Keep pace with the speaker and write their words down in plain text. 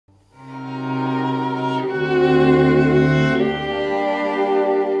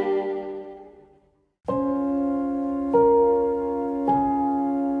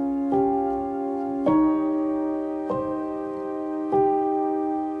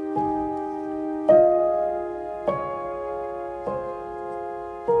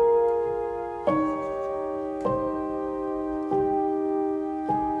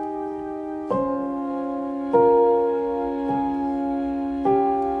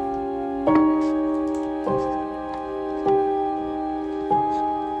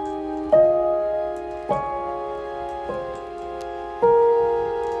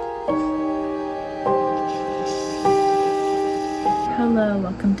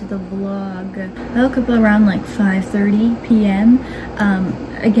into the vlog. I woke up around like 5:30 p.m.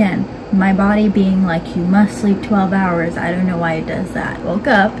 Again, my body being like, you must sleep 12 hours. I don't know why it does that. Woke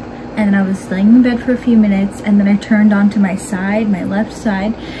up and then I was laying in bed for a few minutes, and then I turned onto my side, my left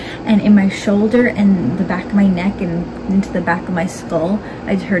side, and in my shoulder and the back of my neck and into the back of my skull,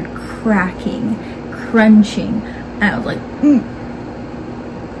 I just heard cracking, crunching, and I was like,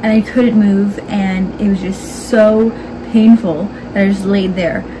 and I couldn't move, and it was just so painful that I just laid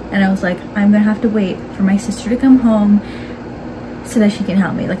there, and I was like, I'm gonna have to wait for my sister to come home so that she can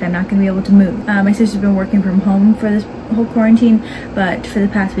help me. Like, I'm not gonna be able to move. My sister's been working from home for this whole quarantine, but for the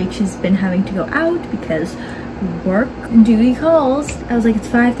past week she's been having to go out because work duty calls. I was like, it's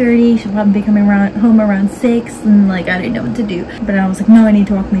 5:30, she'll probably be coming home around 6, and like, I didn't know what to do. But I was like, no, I need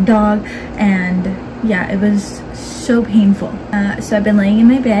to walk my dog, and yeah, it was so painful. So I've been laying in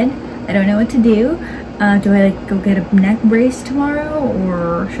my bed. I don't know what to do. Do I like go get a neck brace tomorrow,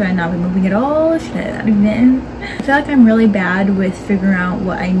 or should I not be moving at all? Should I not even? I feel like I'm really bad with figuring out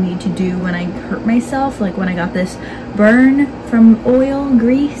what I need to do when I hurt myself. Like when I got this burn from oil,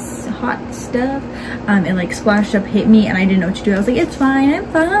 grease, hot stuff, it like splashed up, hit me, and I didn't know what to do. I was like, it's fine, I'm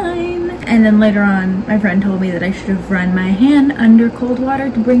fine. And then later on, my friend told me that I should have run my hand under cold water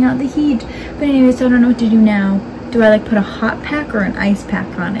to bring out the heat. But anyways, so I don't know what to do now. Do I like put a hot pack or an ice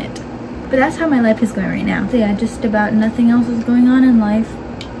pack on it? But that's how my life is going right now. So yeah, just about nothing else is going on in life.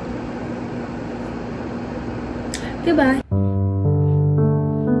 Goodbye.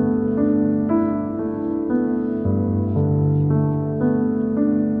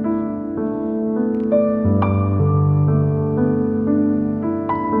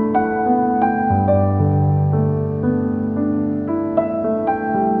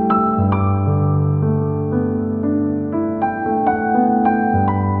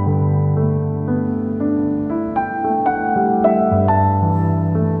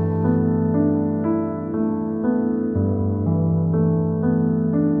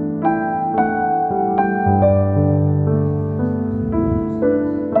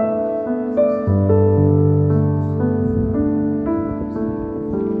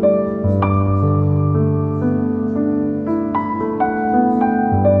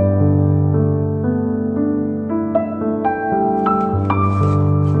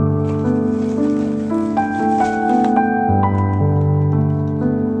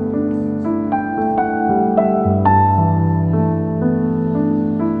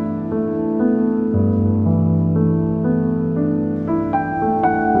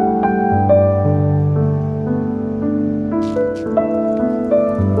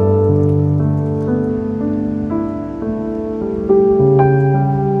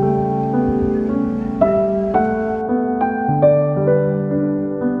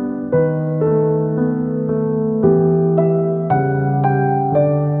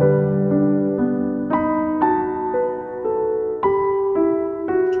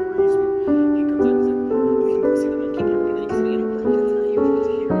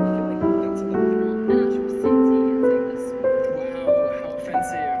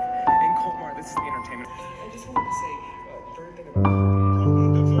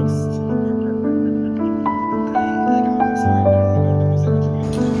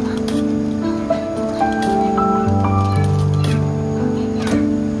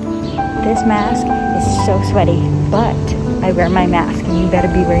 This mask is so sweaty, but I wear my mask, and you better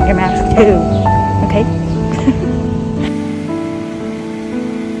be wearing your mask too, okay?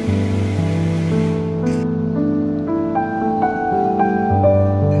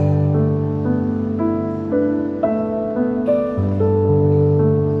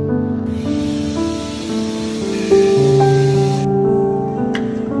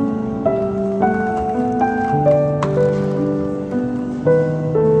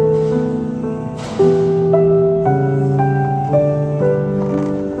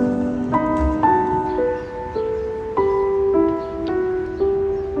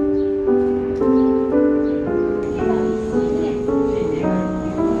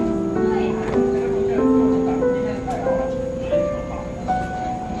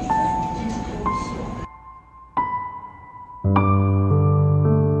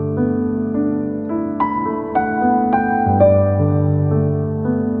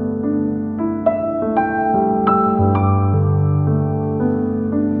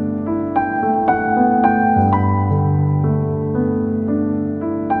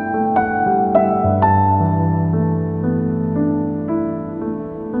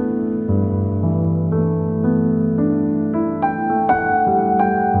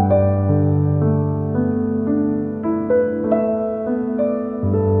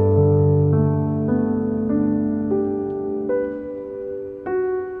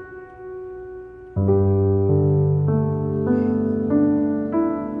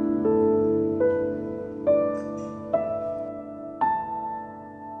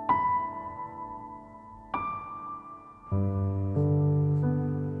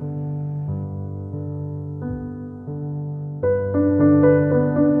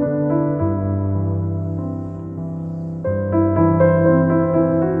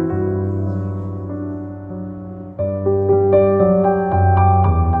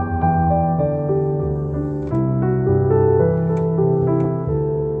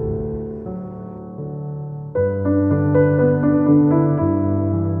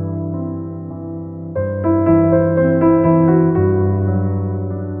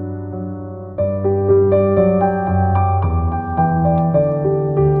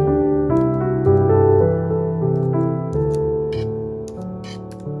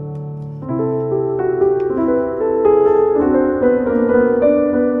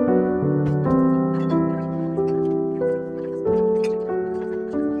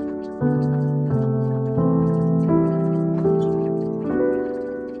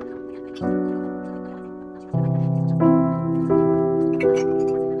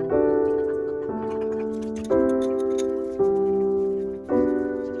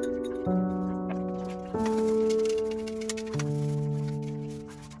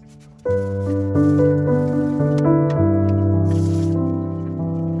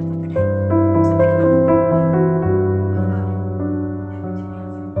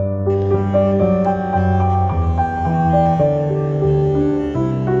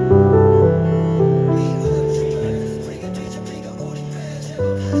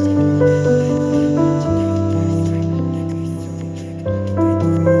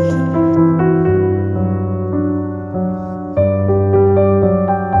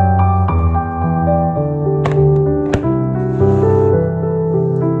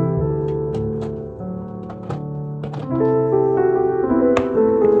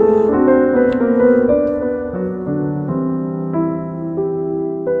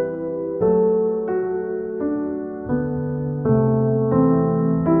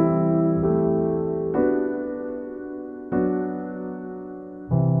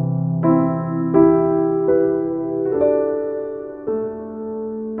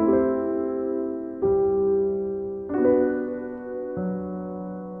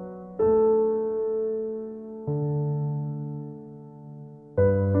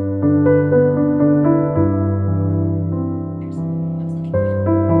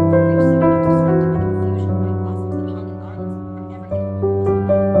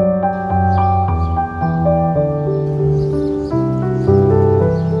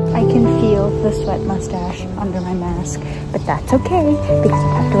 The sweat mustache under my mask, but that's okay because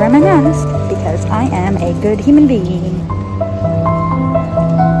I have to wear my mask because I am a good human being.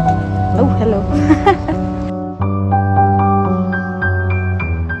 Oh, hello.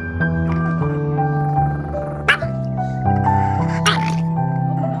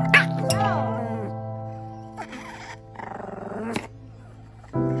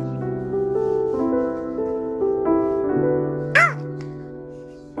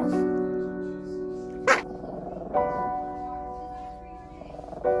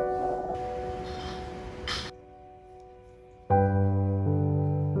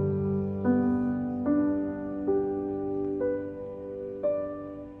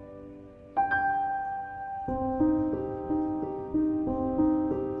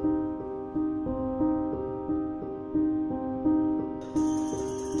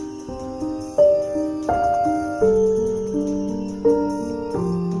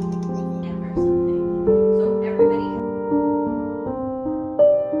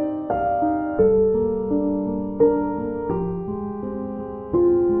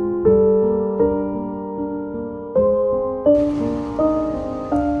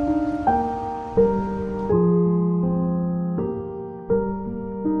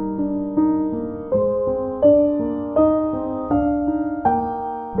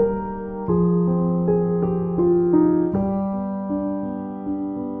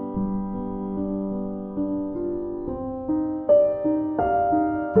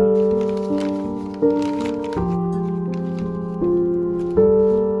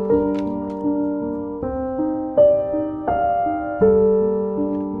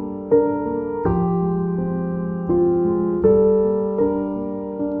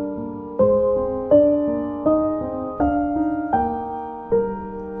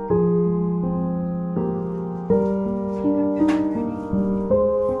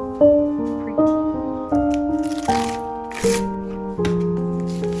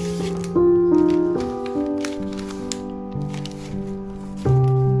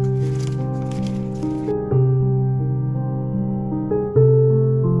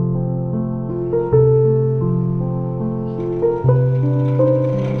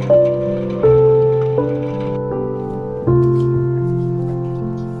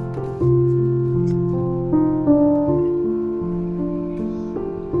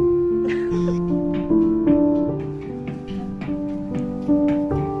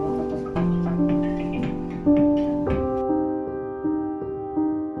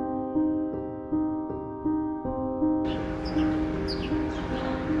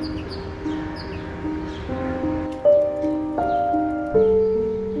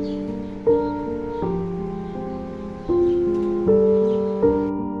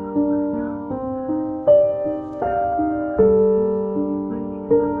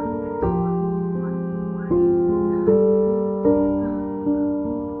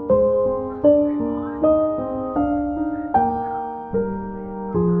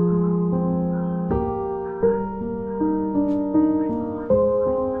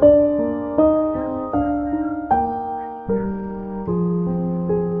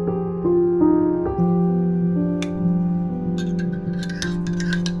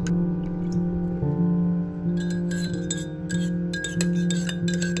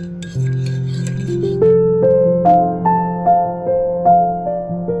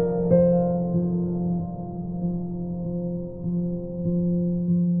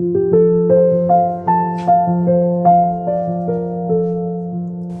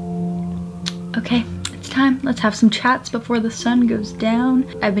 Let's have some chats before the sun goes down.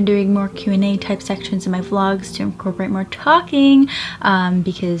 I've been doing more Q&A type sections in my vlogs to incorporate more talking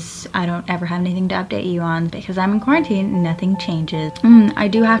because I don't ever have anything to update you on because I'm in quarantine and nothing changes. I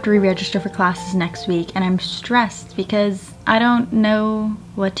do have to re-register for classes next week and I'm stressed because I don't know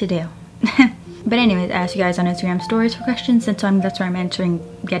what to do. But anyways, I asked you guys on Instagram stories for questions, and so that's where I'm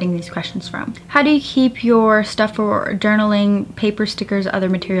getting these questions from. How do you keep your stuff for journaling, paper, stickers, other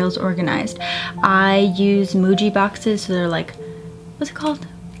materials organized? I use Muji boxes, so they're like, what's it called?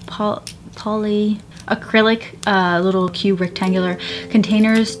 Acrylic little cube rectangular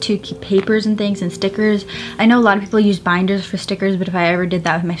containers to keep papers and things and stickers. I know a lot of people use binders for stickers, but if I ever did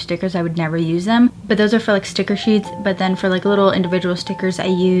that with my stickers, I would never use them. But those are for like sticker sheets. But then for like little individual stickers, I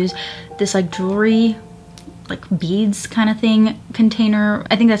use this like jewelry, like beads kind of thing container.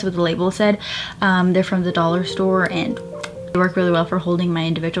 I think that's what the label said. They're from the dollar store and they work really well for holding my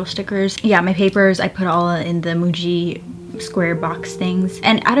individual stickers. Yeah, my papers, I put all in the Muji square box things,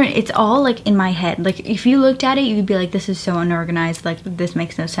 and it's all like in my head. Like if you looked at it, you'd be like, this is so unorganized, like this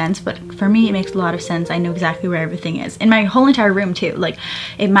makes no sense, but for me it makes a lot of sense. I know exactly where everything is in my whole entire room too. Like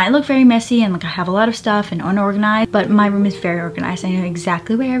it might look very messy and like I have a lot of stuff and unorganized, but my room is very organized. I know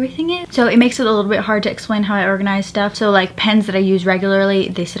exactly where everything is, so it makes it a little bit hard to explain how I organize stuff. So like pens that I use regularly,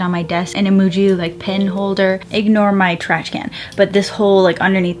 they sit on my desk in a Muji like pen holder. Ignore my trash can, but this whole like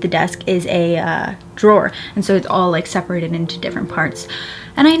underneath the desk is a drawer, and so it's all like separated into different parts,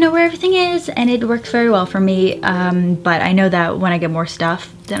 and I know where everything is and it works very well for me. But I know that when I get more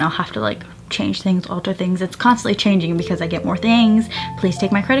stuff, then I'll have to like change things, alter things. It's constantly changing because I get more things. Please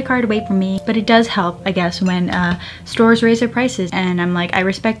take my credit card away from me. But it does help, I guess, when stores raise their prices and I'm like, I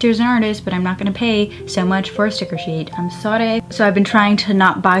respect you as an artist, but I'm not gonna pay so much for a sticker sheet. I'm sorry. So I've been trying to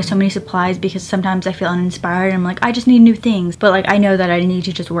not buy so many supplies because sometimes I feel uninspired and I'm like, I just need new things. But like I know that I need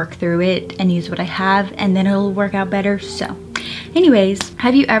to just work through it and use what I have and then it'll work out better. So anyways,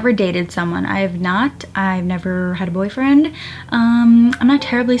 have you ever dated someone? I have not. I've never had a boyfriend. I'm not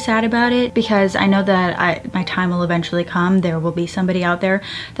terribly sad about it because I know that my time will eventually come. There will be somebody out there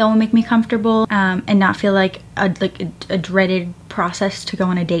that will make me comfortable and not feel like a dreaded process to go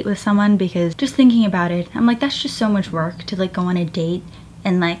on a date with someone, because just thinking about it, I'm like, that's just so much work to like go on a date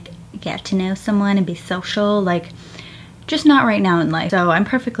and like get to know someone and be social. Like just not right now in life. So I'm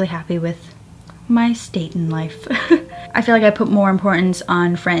perfectly happy with my state in life. I feel like I put more importance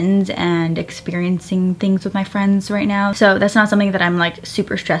on friends and experiencing things with my friends right now. So that's not something that I'm like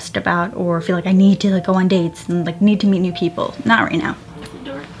super stressed about or feel like I need to like go on dates and like need to meet new people. Not right now.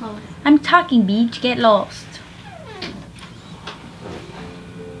 The door closed. I'm talking, Beach. Get lost.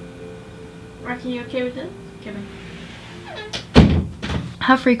 Rocky, you okay with this? Come in.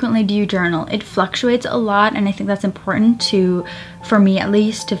 How frequently do you journal? It fluctuates a lot, and I think that's important for me at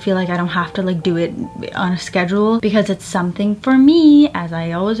least, to feel like I don't have to like do it on a schedule, because it's something for me. As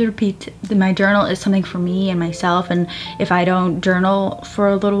I always repeat, my journal is something for me and myself, and if I don't journal for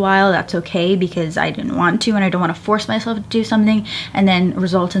a little while, that's okay, because I didn't want to and I don't want to force myself to do something and then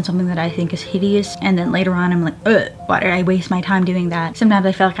result in something that I think is hideous, and then later on I'm like, ugh, why did I waste my time doing that? Sometimes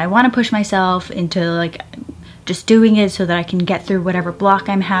I feel like I want to push myself into like just doing it so that I can get through whatever block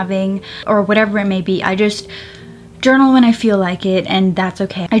I'm having or whatever it may be. I just journal when I feel like it, and that's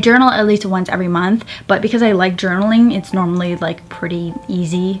okay. I journal at least once every month, but because I like journaling, it's normally like pretty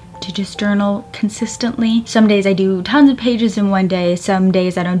easy to just journal consistently. Some days I do tons of pages in one day, some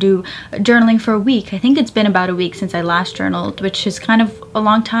days I don't do journaling for a week. I think it's been about a week since I last journaled, which is kind of a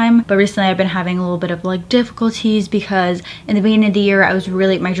long time, but recently I've been having a little bit of like difficulties because in the beginning of the year I was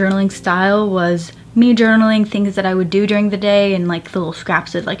really, my journaling style was me journaling things that I would do during the day and like the little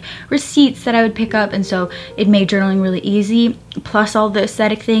scraps of like receipts that I would pick up, and so it made journaling really easy, plus all the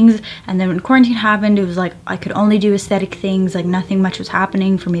aesthetic things. And then when quarantine happened, it was like I could only do aesthetic things, like nothing much was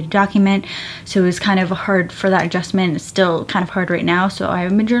happening for me to document, so it was kind of hard for that adjustment. It's still kind of hard right now, so I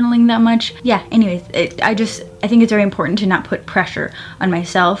haven't been journaling that much. Yeah, anyways, I think it's very important to not put pressure on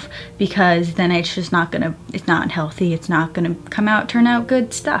myself, because then it's just not gonna, it's not healthy, it's not gonna turn out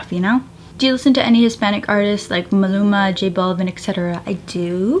good stuff, you know? Do you listen to any Hispanic artists like Maluma, J Balvin, etc.? I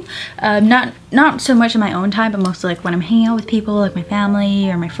do. Not so much in my own time, but mostly like when I'm hanging out with people, like my family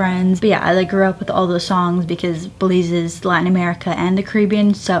or my friends. But yeah, I like grew up with all those songs because Belize is Latin America and the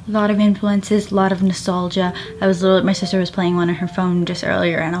Caribbean, so a lot of influences, a lot of nostalgia. My sister was playing one on her phone just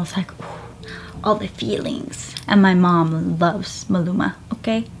earlier, and I was like, ooh, all the feelings. And my mom loves Maluma,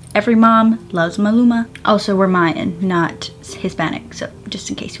 okay? Every mom loves Maluma. Also, we're Mayan, not Hispanic, so just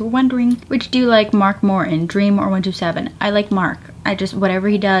in case you were wondering. Which do you like Mark more in, Dream or 127? I like Mark. I just, whatever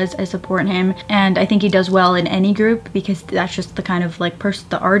he does, I support him, and I think he does well in any group because that's just the kind of like person,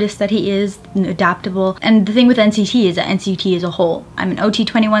 the artist that he is, adaptable. And the thing with NCT is that NCT is a whole. I'm an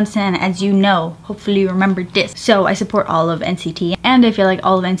OT21 stan, as you know. Hopefully you remembered this. So I support all of NCT, and I feel like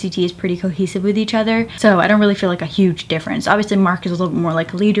all of NCT is pretty cohesive with each other. So I don't really feel like a huge difference. Obviously Mark is a little bit more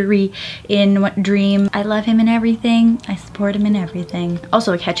like leadery in Dream. I love him in everything. I support him in everything.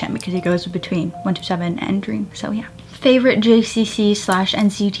 Also I catch him because he goes between 127 and Dream. So yeah. Favorite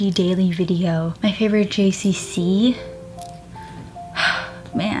JCC/NCT daily video. My favorite JCC?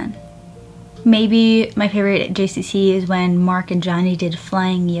 Man. Maybe my favorite JCC is when Mark and Johnny did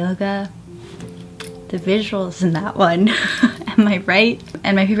flying yoga. The visuals in that one. Am I right?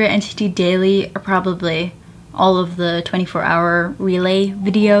 And my favorite NCT daily are probably all of the 24-hour relay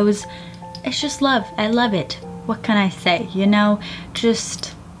videos. It's just love. I love it. What can I say? You know,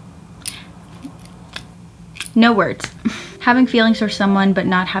 just no words. Having feelings for someone but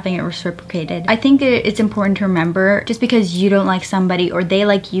not having it reciprocated. I think it's important to remember, just because you don't like somebody or they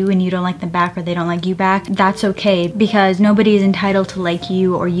like you and you don't like them back, or they don't like you back, that's okay, because nobody is entitled to like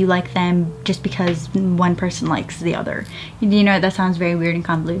you or you like them just because one person likes the other. You know, that sounds very weird and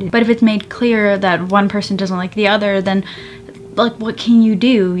convoluted. But if it's made clear that one person doesn't like the other, then like what can you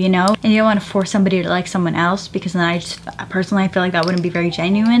do, you know? And you don't want to force somebody to like someone else, because then I personally feel like that wouldn't be very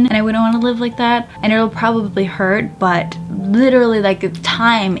genuine, and I wouldn't want to live like that, and it'll probably hurt. But literally, like,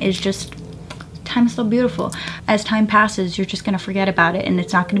 time is so beautiful. As time passes, you're just gonna forget about it and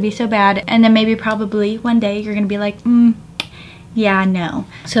it's not gonna be so bad, and then maybe probably one day you're gonna be like, yeah, no.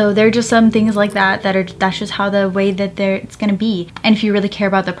 So there are just some things like that that's just how the way that it's gonna be. And if you really care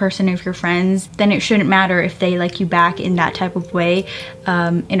about the person, or if you're friends, then it shouldn't matter if they like you back in that type of way,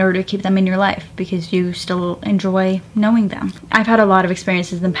 in order to keep them in your life, because you still enjoy knowing them. I've had a lot of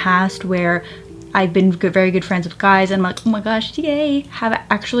experiences in the past where I've been very good friends with guys, and I'm like, oh my gosh, yay, have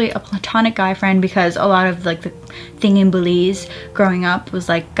actually a platonic guy friend, because a lot of like the thing in Belize growing up was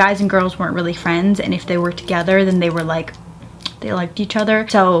like guys and girls weren't really friends, and if they were together then they were like, they liked each other.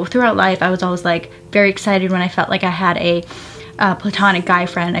 So throughout life I was always like very excited when I felt like I had a platonic guy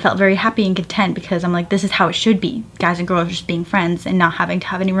friend. I felt very happy and content, because I'm like, this is how it should be, guys and girls just being friends and not having to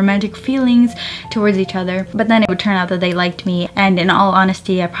have any romantic feelings towards each other. But then it would turn out that they liked me, and in all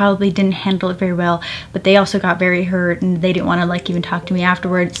honesty I probably didn't handle it very well, but they also got very hurt and they didn't want to like even talk to me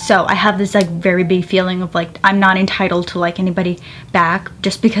afterwards. So I have this like very big feeling of like, I'm not entitled to like anybody back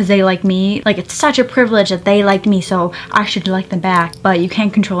just because they like me. Like, it's such a privilege that they liked me, so I should like them back. But you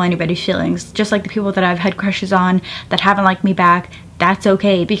can't control anybody's feelings. Just like the people that I've had crushes on that haven't liked me back, that's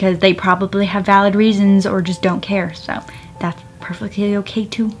okay, because they probably have valid reasons or just don't care. So that's perfectly okay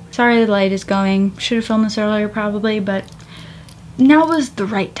too. Sorry the light is going. Should have filmed this earlier probably, but now was the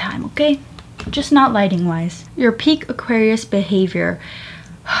right time, okay? Just not lighting wise. Your peak Aquarius behavior.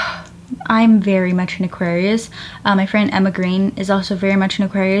 I'm very much an Aquarius. My friend Emma Green is also very much an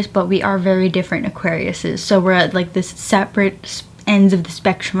Aquarius, but we are very different Aquariuses. So we're at like this separate ends of the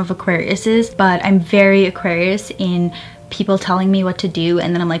spectrum of Aquariuses, but I'm very Aquarius in people telling me what to do,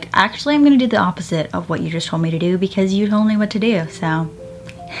 and then I'm like, actually I'm gonna do the opposite of what you just told me to do because you told me what to do. So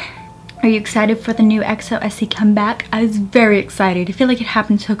are you excited for the new EXO SC comeback? I was very excited. I feel like it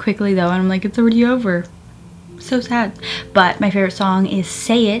happened so quickly though, and I'm like, it's already over. So sad. But my favorite song is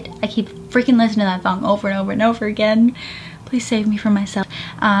Say It. I keep freaking listening to that song over and over and over again. Please save me from myself.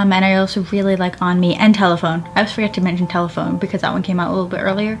 And I also really like On Me and Telephone. I always forget to mention Telephone because that one came out a little bit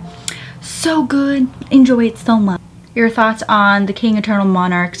earlier. So good. Enjoy it so much. Your thoughts on The King Eternal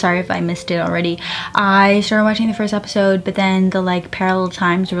Monarch. Sorry if I missed it already. I started watching the first episode, but then the like parallel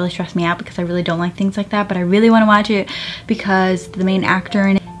times really stressed me out because I really don't like things like that. But I really want to watch it because the main actor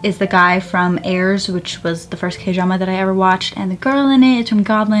in it is the guy from Airs, which was the first K-drama that I ever watched, and the girl in it is from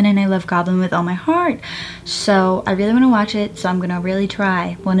Goblin, and I love Goblin with all my heart. So I really want to watch it, so I'm gonna really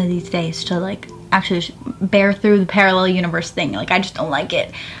try one of these days to like actually bear through the parallel universe thing. Like, I just don't like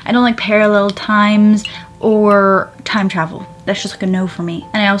it. I don't like parallel times or time travel. That's just like a no for me.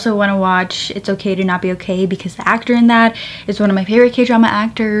 And I also want to watch It's Okay to Not Be Okay because the actor in that is one of my favorite K-drama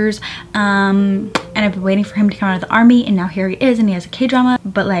actors. And I've been waiting for him to come out of the army, and now here he is and he has a K-drama.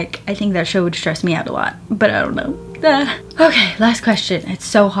 But like, I think that show would stress me out a lot, but I don't know. Okay, last question. It's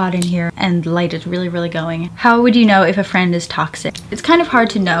so hot in here and the light is really going. How would you know if a friend is toxic? It's kind of hard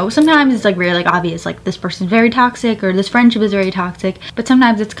to know. Sometimes it's like very like obvious, like this person's very toxic or this friendship is very toxic, but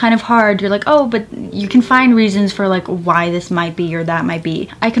sometimes it's kind of hard. You're like, oh, but you can find reasons for like why this might be or that might be.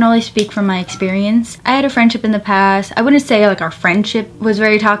 I can only speak from my experience. I had a friendship in the past. I wouldn't say like our friendship was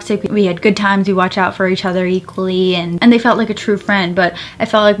very toxic. We had good times, we watch out out for each other equally, and they felt like a true friend. But I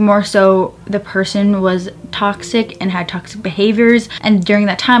felt like more so the person was toxic and had toxic behaviors, and during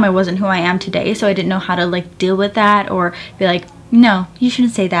that time I wasn't who I am today, so I didn't know how to like deal with that or be like, no, you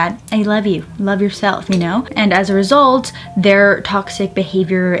shouldn't say that. I love you. Love yourself, you know? And as a result, their toxic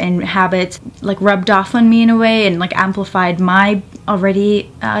behavior and habits like rubbed off on me in a way and like amplified my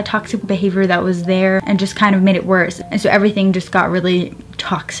already toxic behavior that was there and just kind of made it worse. And so everything just got really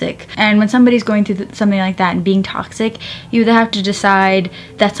toxic. And when somebody's going through something like that and being toxic, you either have to decide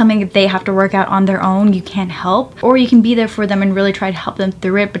that's something that they have to work out on their own, you can't help, or you can be there for them and really try to help them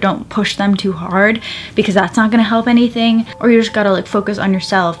through it, but don't push them too hard because that's not going to help anything. Or you just gotta like focus on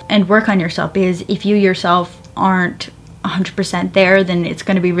yourself and work on yourself, because if you yourself aren't 100% there, then it's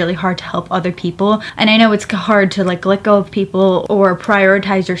going to be really hard to help other people. And I know it's hard to like let go of people or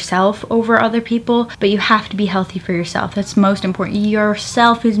prioritize yourself over other people, but you have to be healthy for yourself. That's most important.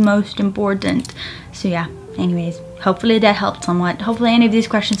 Yourself is most important. So yeah, anyways, hopefully that helped somewhat. Hopefully any of these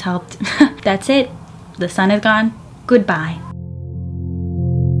questions helped. That's it. The sun is gone. Goodbye.